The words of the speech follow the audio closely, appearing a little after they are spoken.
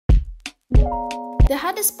The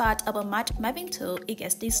hardest part of a mind mapping tool is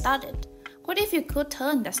getting started. What if you could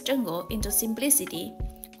turn that jungle into simplicity?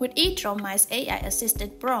 With Edrawmind's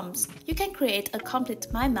AI-assisted prompts, you can create a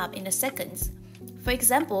complete mind map in seconds. For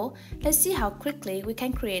example, let's see how quickly we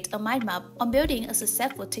can create a mind map on building a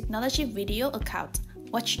successful technology video account.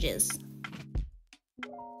 Watch this.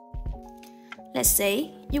 Let's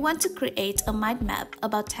say you want to create a mind map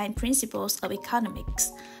about 10 principles of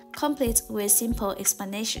economics, complete with simple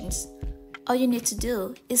explanations. All you need to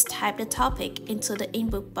do is type the topic into the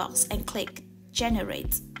input box and click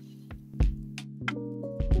Generate.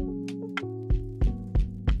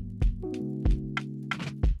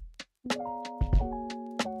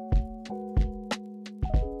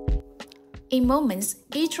 In moments,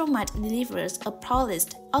 Edrawmind delivers a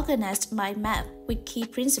polished, organized mind map with key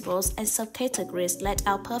principles and subcategories laid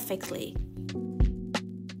out perfectly.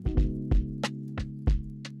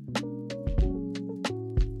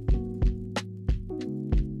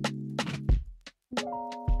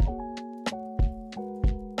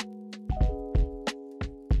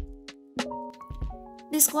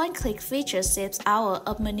 This one-click feature saves hours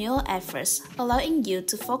of manual efforts, allowing you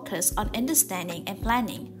to focus on understanding and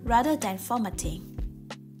planning rather than formatting.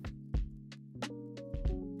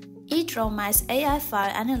 Edrawmind's AI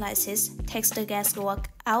file analysis takes the guesswork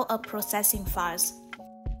out of processing files.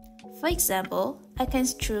 For example, I can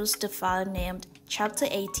choose the file named Chapter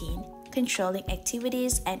 18, Controlling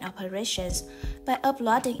Activities and Operations, by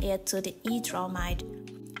uploading it to the Edrawmind.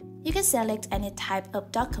 You can select any type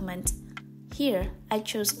of document. Here, I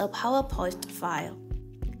choose a PowerPoint file.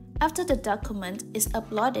 After the document is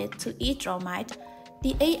uploaded to Edrawmind,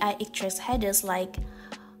 the AI extracts headers like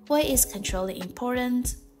why is controlling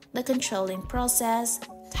important, the controlling process,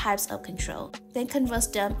 types of control, then converts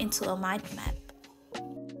them into a mind map.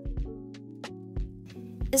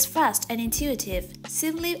 It's fast and intuitive.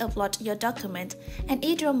 Simply upload your document and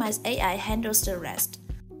Edrawmind's AI handles the rest.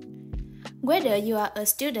 Whether you are a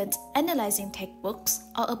student analyzing textbooks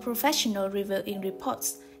or a professional reviewing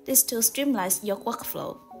reports, this tool streamlines your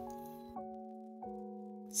workflow.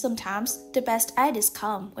 Sometimes, the best ideas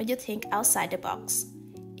come when you think outside the box.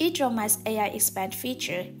 Edrawmind's AI Expand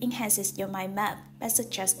feature enhances your mind map by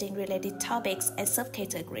suggesting related topics and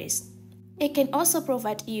subcategories. It can also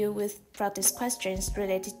provide you with practice questions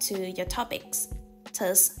related to your topics,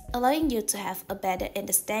 thus allowing you to have a better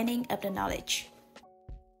understanding of the knowledge.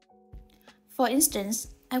 For instance,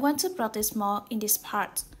 I want to practice more in this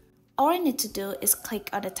part. All I need to do is click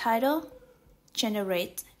on the title,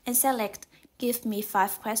 Generate, and select Give me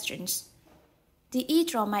 5 questions. The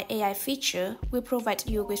Edrawmind AI feature will provide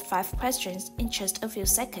you with 5 questions in just a few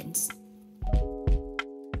seconds.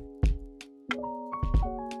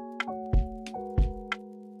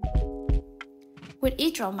 With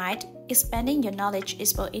Edrawmind, expanding your knowledge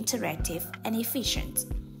is both interactive and efficient.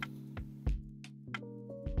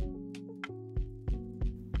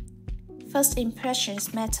 First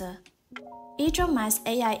impressions matter. Edrawmind's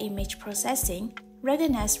AI image processing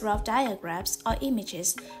recognizes raw diagrams or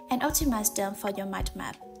images and optimizes them for your mind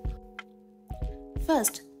map.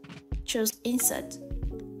 First, choose Insert,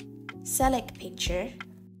 select Picture,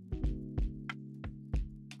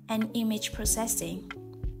 and Image Processing.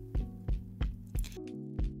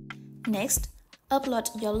 Next,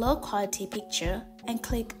 upload your low-quality picture and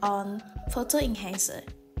click on Photo Enhancer.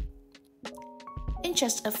 In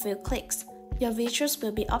just a few clicks, your visuals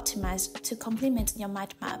will be optimized to complement your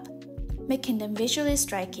mind map, making them visually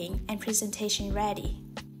striking and presentation ready.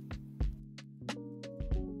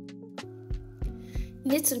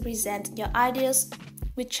 Need to present your ideas?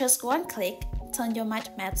 With just one click, turn your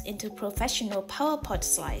mind maps into professional PowerPoint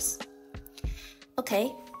slides.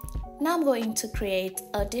 Okay, now I'm going to create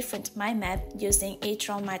a different mind map using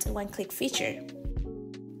Edrawmind one-click feature.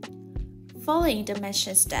 Following the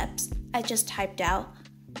mentioned steps, I just typed out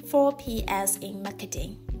 4PS in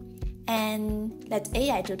marketing and let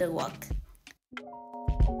AI do the work.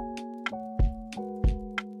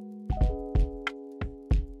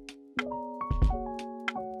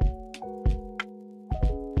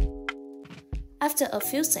 After a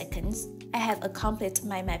few seconds, I have a complete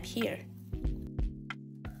mind map here.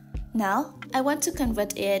 Now, I want to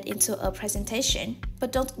convert it into a presentation,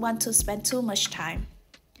 but don't want to spend too much time.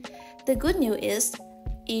 The good news is,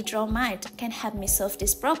 Edrawmind can help me solve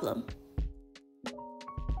this problem.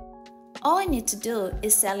 All I need to do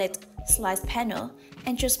is select Slides panel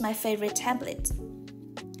and choose my favorite template.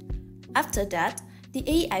 After that, the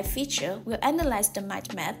AI feature will analyze the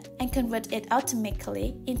mind map and convert it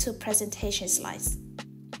automatically into presentation slides.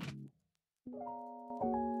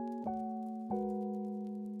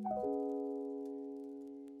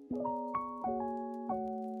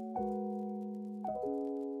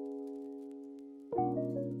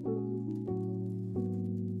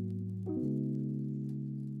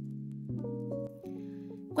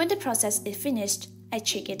 When the process is finished, I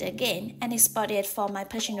check it again and export it for my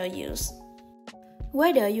personal use.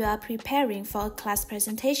 Whether you are preparing for a class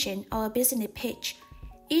presentation or a business pitch,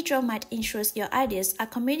 Edrawmind ensures your ideas are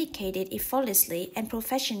communicated effortlessly and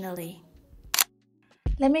professionally.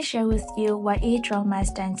 Let me share with you why Edrawmind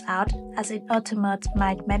stands out as an ultimate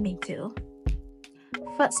mind mapping tool.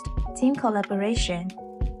 First, team collaboration.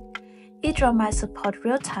 Edrawmind supports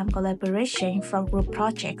real-time collaboration from group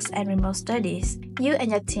projects and remote studies. You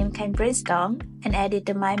and your team can brainstorm and edit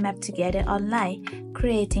the mind map together online,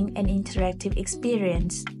 creating an interactive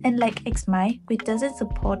experience. Unlike Xmind, which doesn't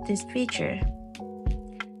support this feature.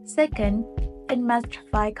 Second, enriches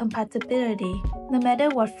compatibility. No matter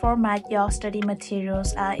what format your study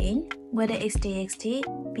materials are in, whether it's TXT,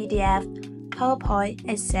 PDF, PowerPoint,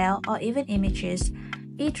 Excel, or even images,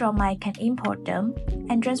 Edrawmind can import them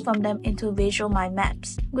and transform them into visual mind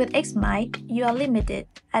maps. With Xmind, you are limited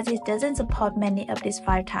as it doesn't support many of these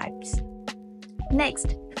file types.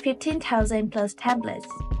 Next, 15,000 plus templates.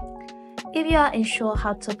 If you are unsure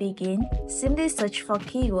how to begin, simply search for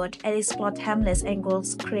keywords and explore templates and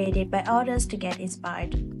goals created by others to get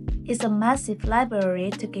inspired. It's a massive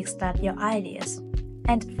library to kickstart your ideas.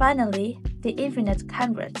 And finally, the infinite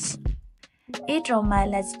canvas.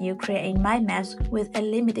 Edrawmind lets you create mind maps with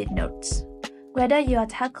unlimited notes. Whether you are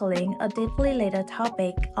tackling a deeply later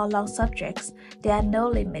topic or long subjects, there are no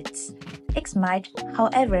limits. Xmind,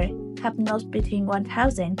 however, have notes between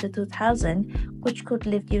 1,000 to 2,000, which could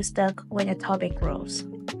leave you stuck when a topic grows.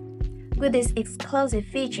 With these exclusive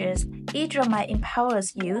features, Edrawmind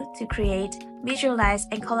empowers you to create, visualize,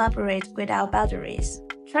 and collaborate without boundaries.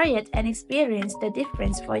 Try it and experience the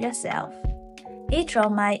difference for yourself.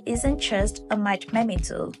 Edrawmind isn't just a mind mapping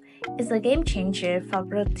tool, it's a game changer for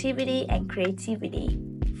productivity and creativity.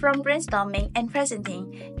 From brainstorming and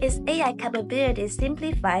presenting, its AI capabilities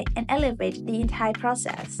simplify and elevate the entire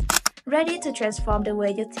process. Ready to transform the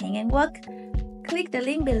way you think and work? Click the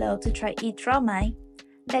link below to try Edrawmind.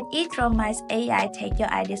 Let Edrawmind's AI take your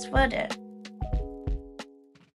ideas further.